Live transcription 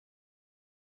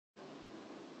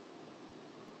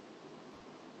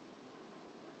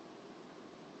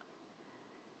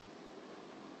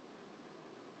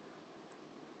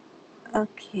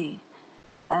Okay,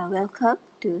 welcome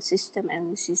to System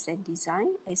Analysis and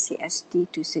Design,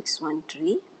 SCSD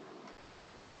 2613.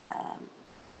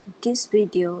 This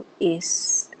video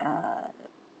is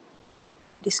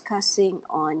discussing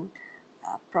on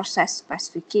process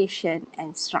specification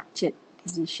and structured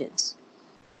decisions.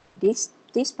 This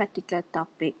particular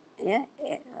topic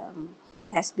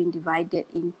has been divided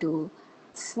into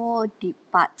 4 deep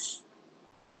parts,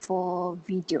 4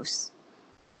 videos.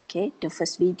 Okay, the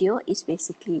first video is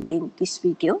basically in this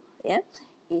video,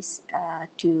 is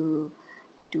to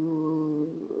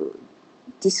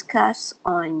discuss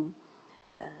on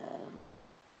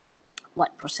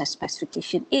what process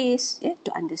specification is,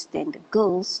 to understand the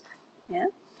goals,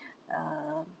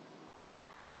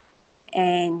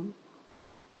 and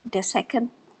the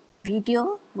second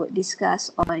video would discuss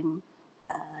on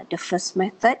the first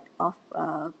method of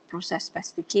process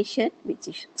specification, which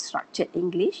is structured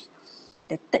English.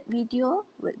 The third video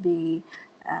would be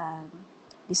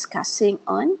discussing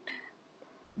on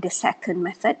the second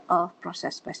method of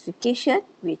process specification,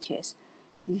 which is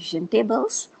decision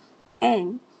tables,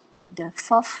 and the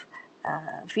fourth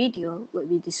video will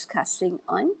be discussing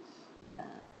on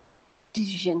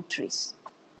decision trees.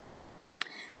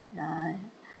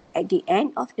 At the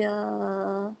end of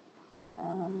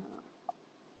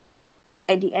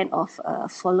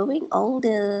following all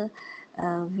the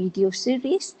video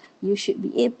series, you should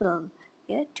be able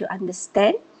to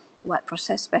understand what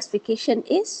process specification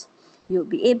is. You'll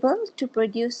be able to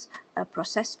produce a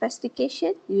process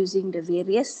specification using the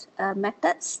various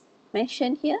methods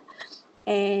mentioned here,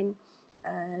 and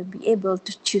be able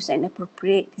to choose an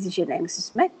appropriate decision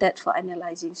analysis method for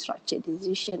analyzing structured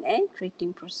decision and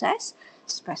creating process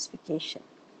specification.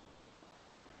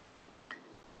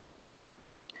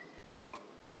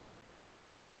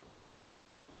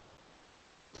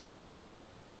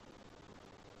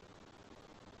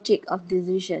 Logic of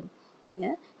decision.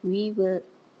 We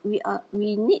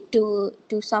need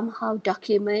to somehow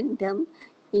document them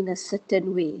in a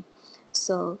certain way.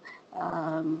 So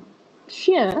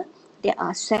here there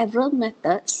are several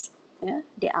methods.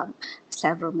 There are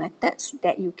several methods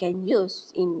that you can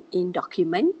use in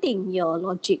documenting your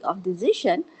logic of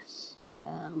decision.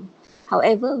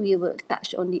 However, we will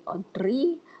touch only on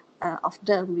 3 of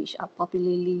them which are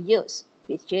popularly used,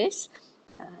 which is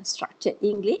structured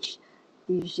English,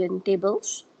 decision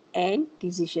tables, and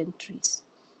decision trees.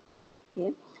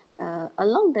 Okay.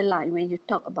 Along the line, when you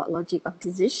talk about logic of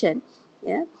decision,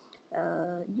 you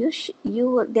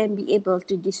will then be able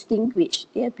to distinguish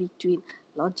between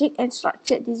logic and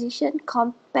structured decision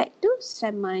compared to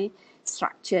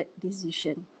semi-structured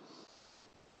decision.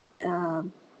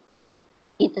 In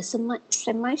a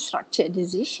semi-structured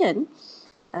decision,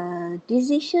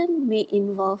 decision may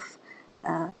involve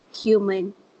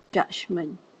human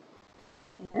judgment.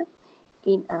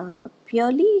 In a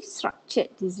purely structured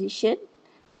decision,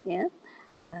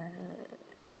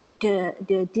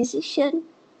 the decision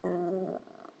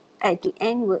at the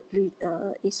end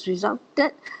is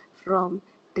resulted from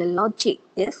the logic,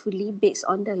 fully based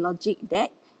on the logic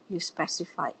that you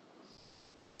specify.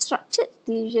 Structured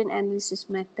decision analysis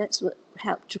methods will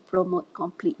help to promote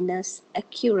completeness,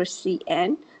 accuracy,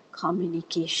 and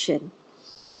communication.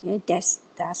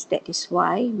 That is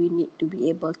why we need to be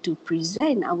able to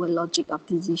present our logic of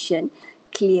decision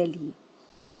clearly,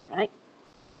 right?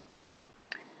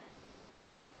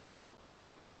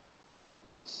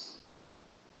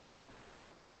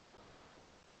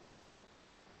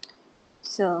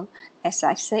 So, as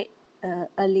I said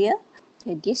earlier,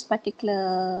 this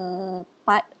particular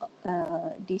part,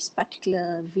 this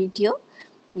particular video,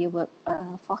 you will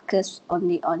focus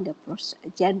only on the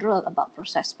general about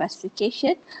process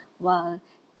specification, while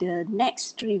the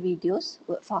next 3 videos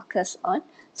will focus on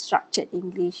structured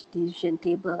English, decision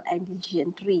table, and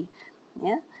decision tree,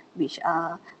 which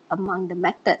are among the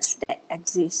methods that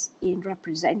exist in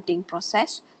representing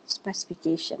process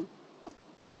specification.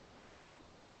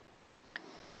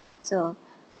 So,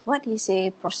 what is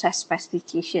a process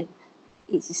specification?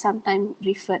 It is sometimes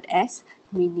referred as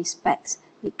mini specs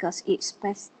because it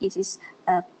is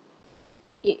a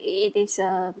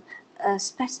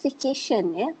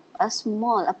specification, a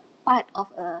part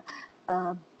of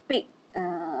a big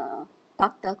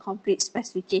total complete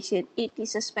specification. It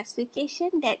is a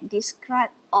specification that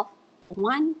describes of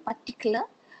one particular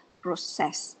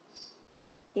process.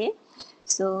 Okay,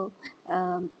 so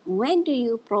when do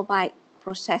you provide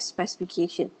process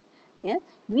specification?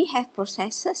 We have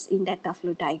processes in data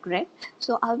flow diagram.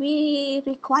 So are we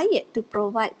required to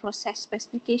provide process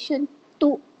specification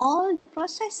to all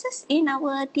processes in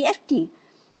our DFT?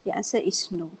 The answer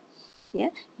is no.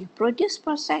 You produce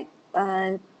process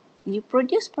you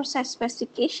produce process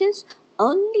specifications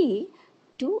only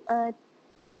to a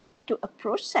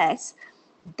process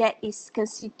that is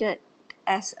considered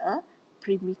as a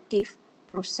primitive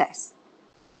process.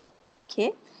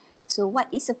 Okay, so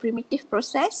what is a primitive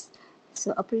process?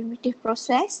 So a primitive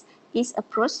process is a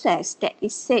process that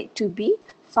is said to be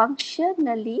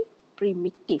functionally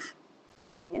primitive,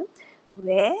 yeah?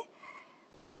 Where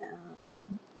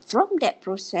from that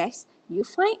process you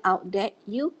find out that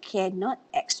you cannot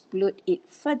exploit it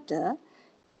further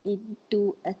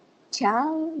into a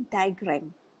child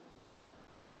diagram.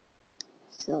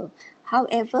 So,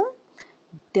 however,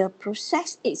 the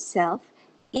process itself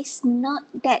is not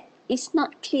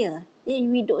clear.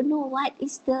 We don't know what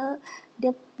is the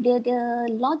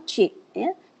logic,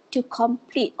 yeah, to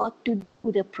complete or to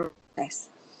do the process.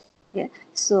 Yeah.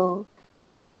 So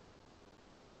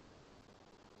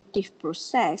this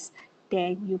process,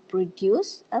 then you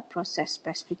produce a process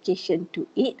specification to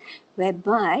it,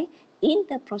 whereby in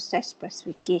the process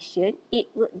specification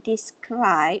it would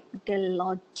describe the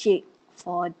logic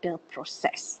for the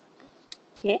process.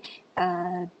 Okay,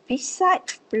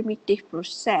 besides primitive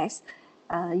process,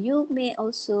 you may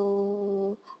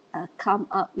also come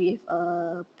up with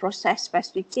a process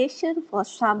specification for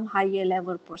some higher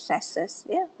level processes.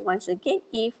 Yeah, once again,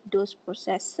 if those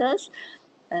processes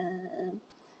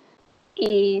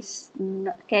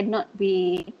cannot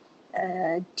be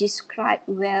described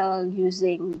well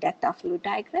using data flow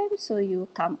diagram, so you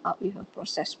come up with a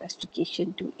process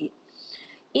specification to it.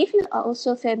 If you are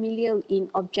also familiar in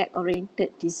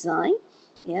object-oriented design,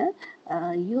 yeah,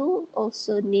 you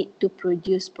also need to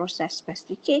produce process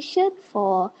specification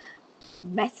for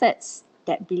methods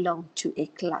that belong to a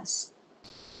class.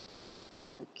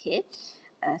 Okay,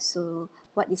 so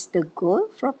what is the goal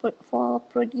for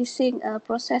producing a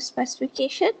process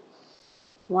specification?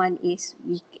 One is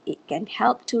it can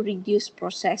help to reduce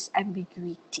process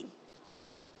ambiguity.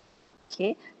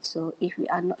 Okay, so if we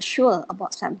are not sure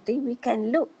about something, we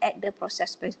can look at the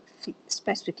process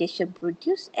specification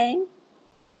produced, and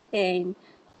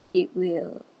it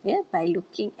will, yeah, by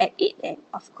looking at it, and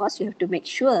of course you have to make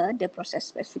sure the process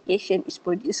specification is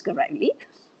produced correctly.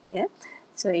 Yeah,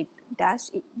 so it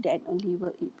then only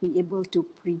will it be able to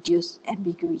reduce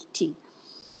ambiguity.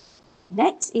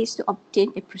 Next is to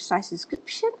obtain a precise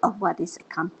description of what is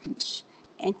accomplished,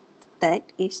 and third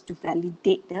is to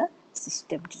validate the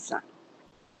system design.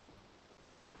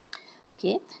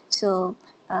 Okay, so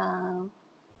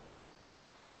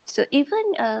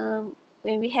even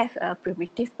when we have a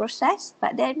primitive process,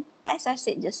 but then as I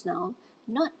said just now,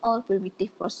 not all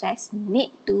primitive process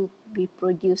need to be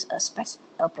produced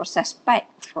a process pipe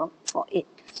for it.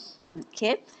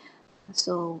 Okay,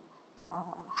 so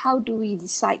how do we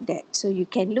decide that? So you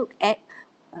can look at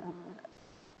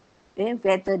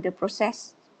whether the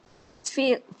process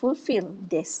fulfill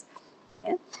this.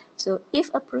 Yeah? So if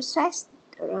a process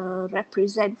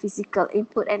represent physical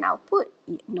input and output,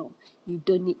 no, you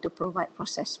don't need to provide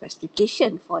process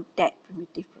specification for that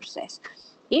primitive process.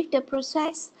 If the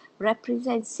process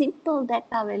represents simple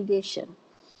data validation,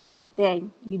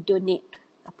 then you don't need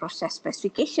a process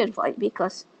specification for it,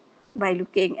 because by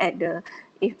looking at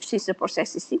since the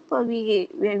process is simple,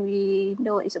 when we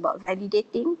know it's about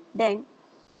validating, then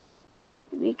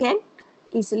we can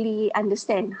easily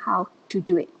understand how to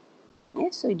do it. Yeah,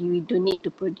 so we do need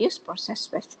to produce process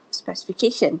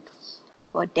specification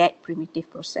for that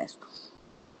primitive process.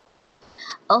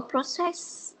 A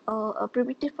process or a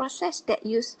primitive process that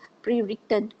use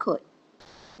pre-written code.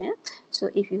 Yeah, so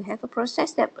if you have a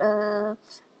process that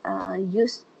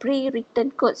use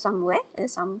pre-written code somewhere,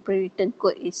 some pre-written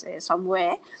code is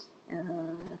somewhere,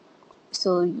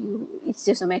 so it's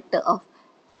just a matter of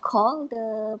call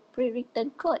the pre-written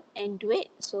code and do it.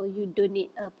 So you don't need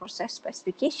a process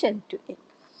specification to it.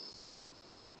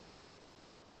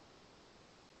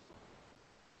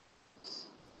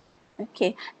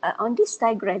 Okay, on this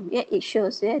diagram, yeah, it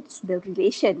shows the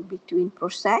relation between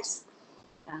process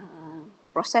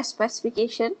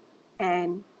specification,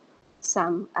 and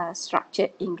some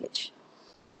structured English.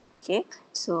 Okay,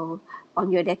 so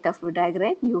on your data flow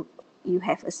diagram, you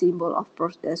have a symbol of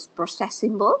process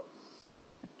symbol.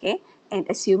 Okay, and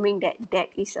assuming that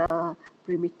is a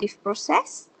primitive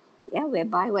process, yeah,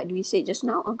 whereby what do we say just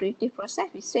now on primitive process?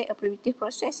 We say a primitive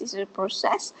process is a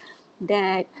process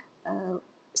that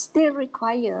still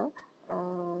require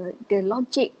the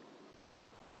logic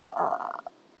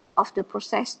of the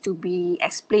process to be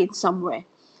explained somewhere.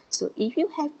 So if you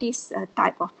have this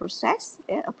type of process,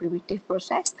 a primitive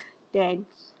process, then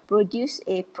produce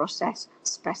a process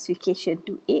specification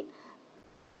to it.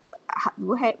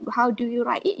 How do you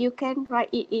write it? You can write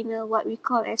it in what we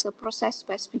call as a process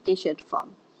specification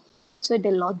form. So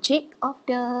the logic of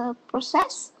the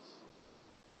process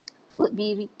would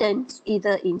be written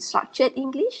either in structured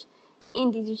English, in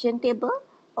decision table,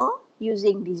 or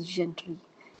using decision tree.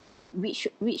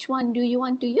 Which one do you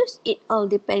want to use? It all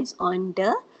depends on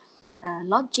the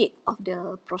logic of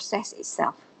the process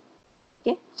itself.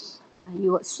 Okay,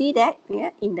 you will see that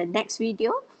in the next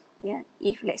video.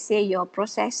 If let's say your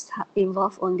process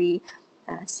involve only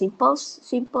simple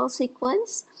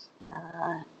sequence,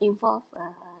 involve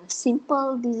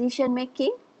simple decision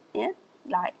making,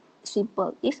 like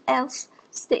simple if else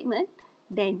statement,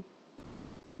 then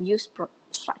use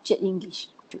structured English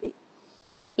to it.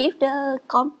 If the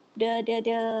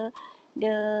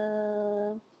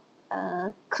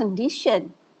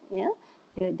condition,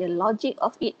 the logic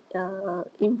of it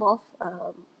involve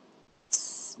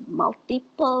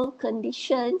multiple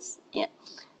conditions,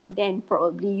 then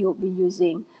probably you'll be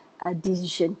using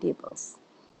decision tables.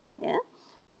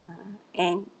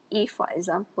 And if, for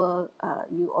example,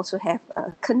 you also have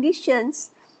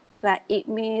conditions, but it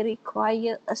may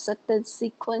require a certain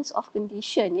sequence of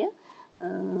condition,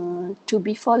 to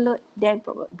be followed, then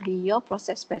probably your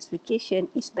process specification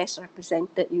is best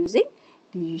represented using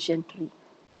decision tree.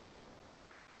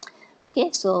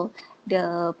 Okay, so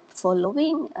the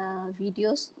following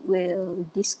videos will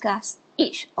discuss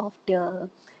each of the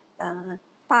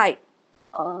type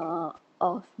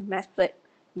of method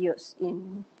used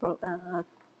in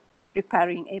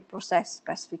preparing a process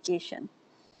specification.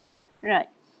 Right.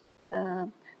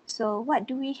 So what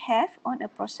do we have on a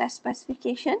process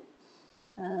specification?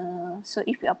 So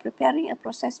if you are preparing a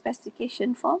process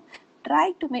specification form,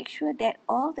 try to make sure that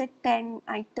all the 10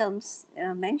 items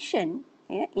mentioned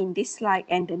in this slide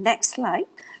and the next slide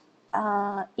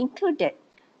are included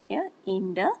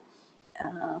in the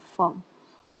form.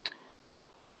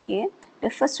 The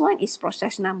first one is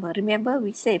process number. Remember,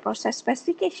 we say process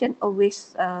specification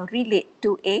always relate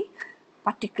to a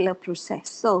particular process.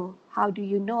 So how do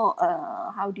you know,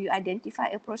 how do you identify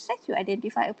a process? You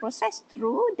identify a process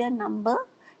through the number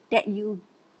that you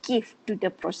give to the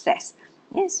process.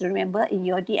 Yes, remember in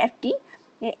your DFT,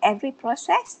 every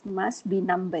process must be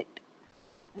numbered.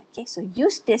 Okay, so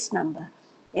use this number.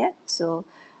 So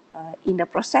in the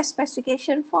process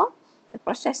specification form, the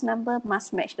process number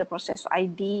must match the process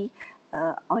ID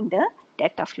on the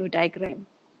data flow diagram.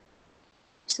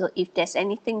 So if there's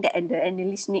anything that the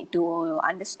analyst need to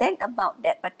understand about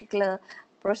that particular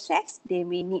process, they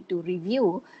may need to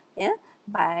review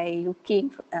by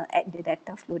looking at the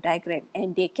data flow diagram,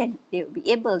 and they will be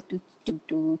able to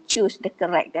choose the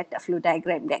correct data flow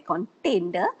diagram that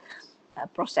contain the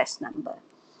process number.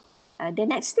 The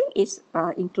next thing is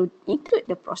include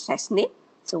the process name.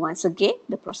 So once again,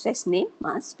 the process name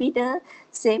must be the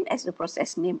same as the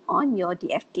process name on your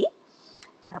DFT.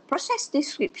 Process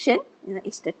description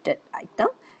is the third item.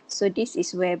 So this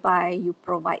is whereby you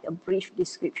provide a brief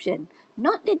description,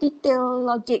 not the detailed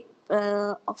logic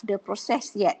of the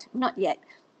process yet, not yet,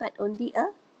 but only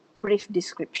a brief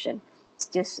description. It's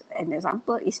just an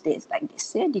example is this, like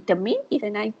this. Determine if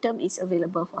an item is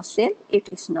available for sale. If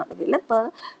it's not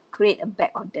available, create a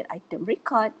back ordered item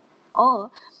record,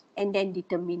 and then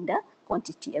determine the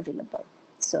quantity available.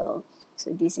 So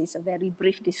this is a very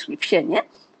brief description,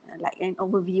 like an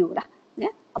overview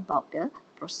about the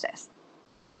process.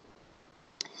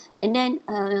 And then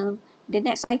the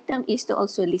next item is to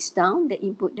also list down the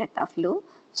input data flow.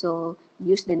 So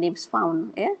use the names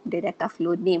found, the data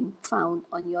flow name found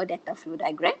on your data flow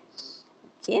diagram.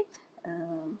 Okay,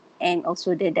 and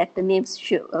also the data names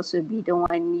should also be the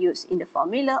one used in the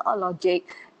formula or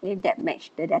logic that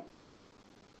match the data.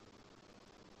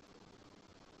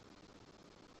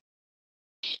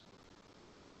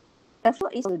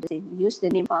 Therefore, is the same. Use the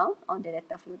name found on the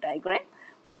data flow diagram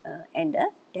and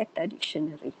the data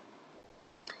dictionary.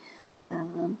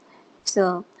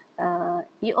 So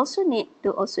you also need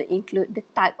to also include the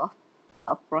type of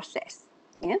process.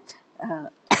 We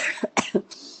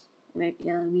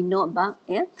know about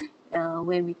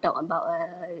when we talk about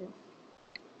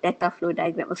data flow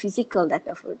diagram, a physical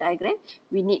data flow diagram,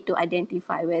 we need to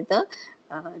identify whether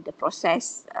the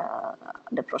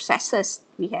processes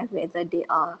we have, whether they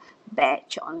are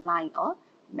batch, online, or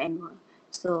manual.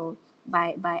 So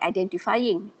by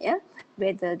identifying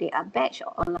whether they are batch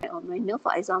or online or manual,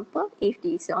 for example, if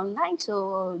this is online,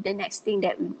 so the next thing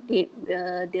that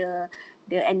the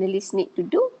analysts need to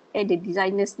do and the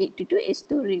designers need to do is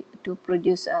to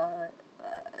produce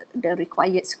the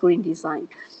required screen design.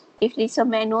 If it's a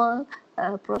manual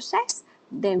process,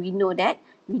 then we know that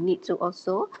we need to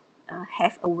also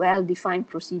have a well-defined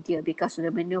procedure, because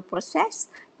the manual process,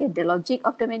 the logic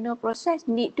of the manual process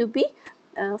need to be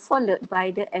followed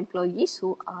by the employees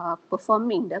who are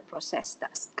performing the process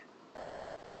task.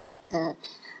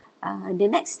 The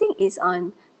next thing is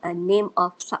on a name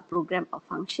of subprogram or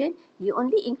function. You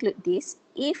only include this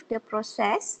if the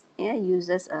process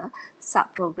uses a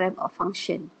subprogram or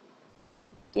function.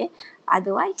 Okay.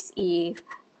 Otherwise, if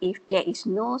there is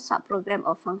no subprogram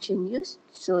or function used,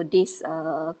 so this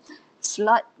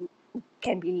slot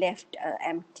can be left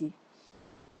empty.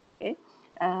 Okay.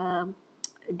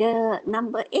 The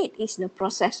number 8 is the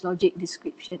process logic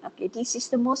description. Okay, this is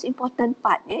the most important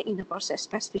part in the process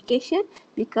specification,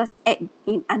 because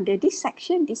under this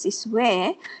section, this is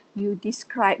where you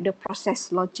describe the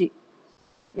process logic.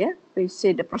 Yeah, we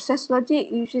say the process logic,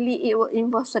 usually it will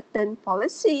involve certain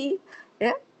policy,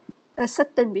 a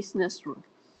certain business rule.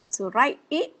 So write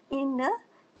it in the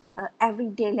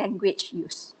everyday language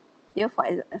use.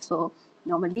 So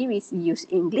normally we use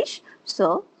English,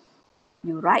 so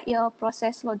you write your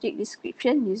process logic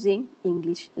description using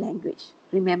English language.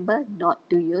 Remember not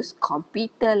to use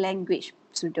computer language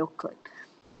pseudocode.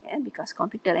 Because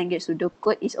computer language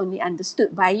pseudocode is only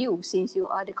understood by you, since you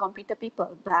are the computer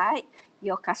people, but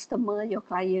your customer, your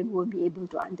client will be able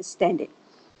to understand it.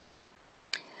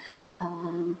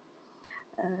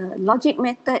 Logic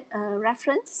method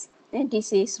reference,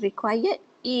 this is required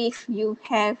if you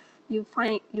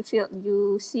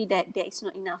see that there is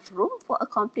not enough room for a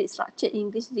complete structured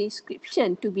English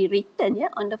description to be written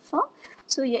on the form.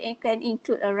 So you can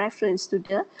include a reference to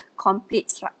the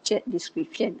complete structured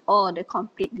description, or the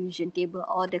complete division table,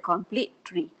 or the complete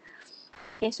tree.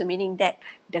 Okay, so meaning that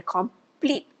the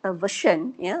complete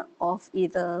version of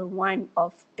either one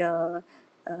of the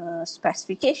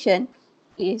specification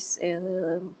is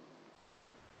it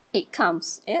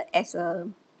comes as a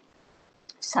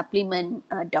supplement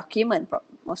document,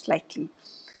 most likely.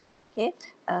 Okay,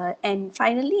 and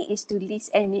finally is to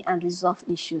list any unresolved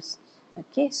issues.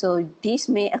 Okay, so this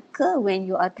may occur when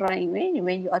you are trying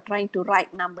to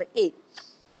write number 8.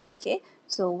 Okay,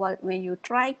 so when you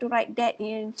try to write that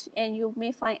in, and you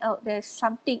may find out that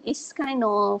something is kind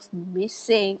of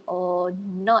missing or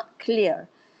not clear.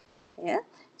 Yeah,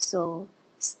 so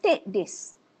state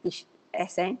this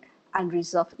as an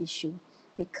unresolved issue,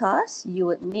 because you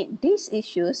would need these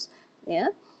issues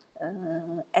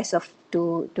as of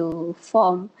to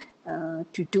form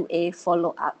to do a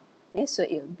follow-up. So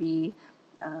it will be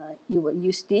you will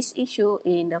use this issue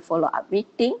in the follow-up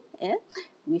meeting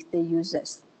with the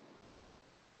users,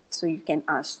 so you can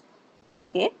ask.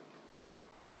 Okay,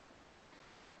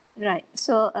 right.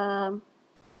 So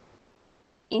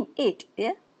in 8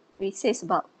 it says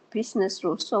about business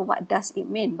rules. So what does it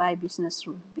mean by business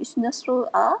rule? Business rules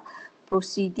are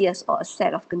procedures or a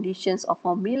set of conditions or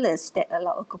formulas that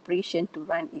allow a corporation to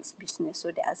run its business.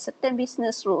 So there are certain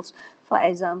business rules. For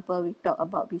example, we talk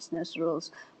about business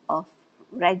rules of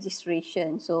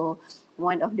registration. So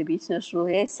one of the business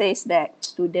rules says that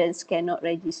students cannot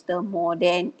register more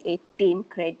than 18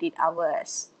 credit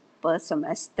hours per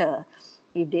semester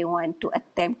if they want to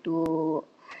attempt to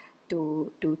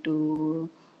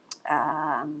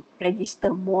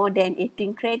register more than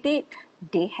 18 credit,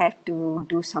 they have to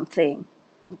do something.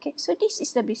 Okay, so this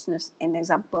is an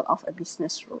example of a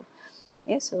business rule.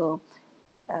 So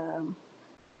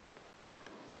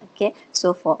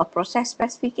so for a process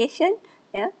specification,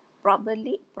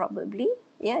 probably,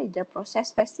 the process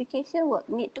specification will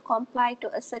need to comply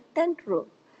to a certain rule.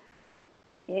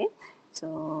 Okay,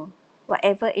 so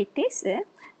whatever it is,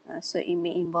 so it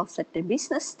may involve certain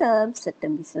business terms,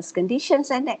 certain business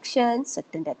conditions and actions,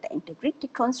 certain data integrity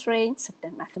constraints,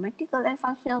 certain mathematical and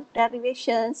functional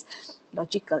derivations,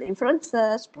 logical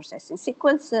inferences, processing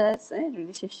sequences,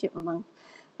 relationship among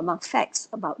facts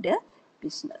about the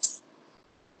business.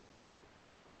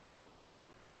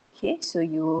 Okay, so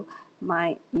you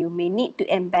may need to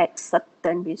embed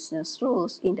certain business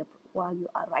rules while you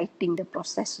are writing the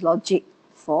process logic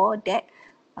for that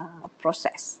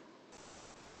process.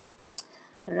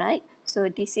 Right, so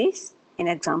this is an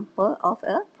example of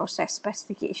a process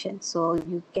specification. So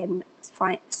you can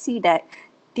see that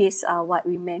these are what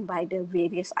we meant by the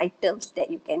various items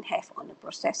that you can have on a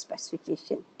process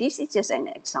specification. This is just an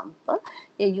example.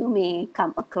 You may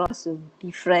come across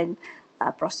different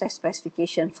process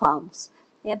specification forms.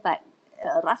 But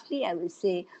roughly I would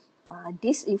say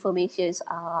these informations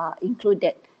are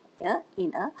included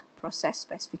in a process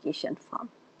specification form.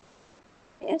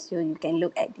 So you can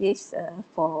look at this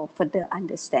for further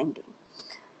understanding.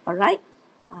 All right.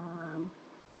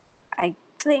 I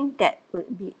think that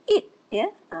would be it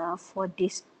for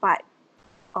this part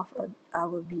of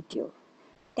our video.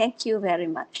 Thank you very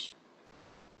much.